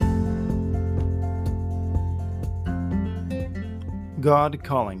God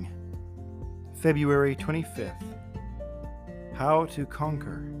Calling, February 25th. How to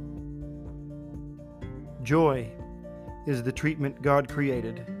Conquer. Joy is the treatment God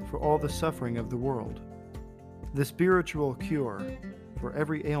created for all the suffering of the world, the spiritual cure for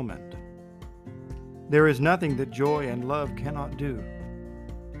every ailment. There is nothing that joy and love cannot do.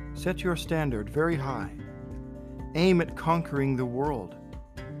 Set your standard very high. Aim at conquering the world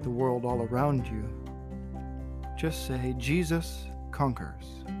all around you. Just say, Jesus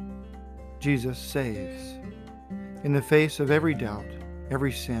conquers. Jesus saves. In the face of every doubt,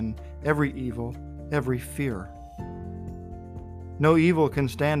 every sin, every evil, every fear. No evil can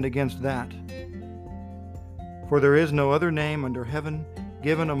stand against that. For there is no other name under heaven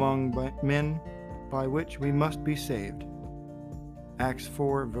given among men by which we must be saved. Acts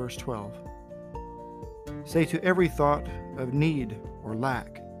 4, verse 12. Say to every thought of need or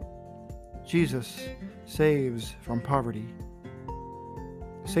lack, Jesus saves from poverty.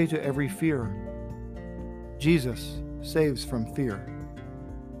 Say to every fear, Jesus saves from fear.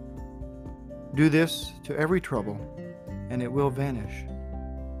 Do this to every trouble, and it will vanish,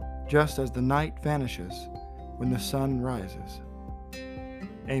 just as the night vanishes when the sun rises.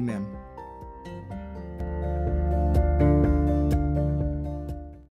 Amen.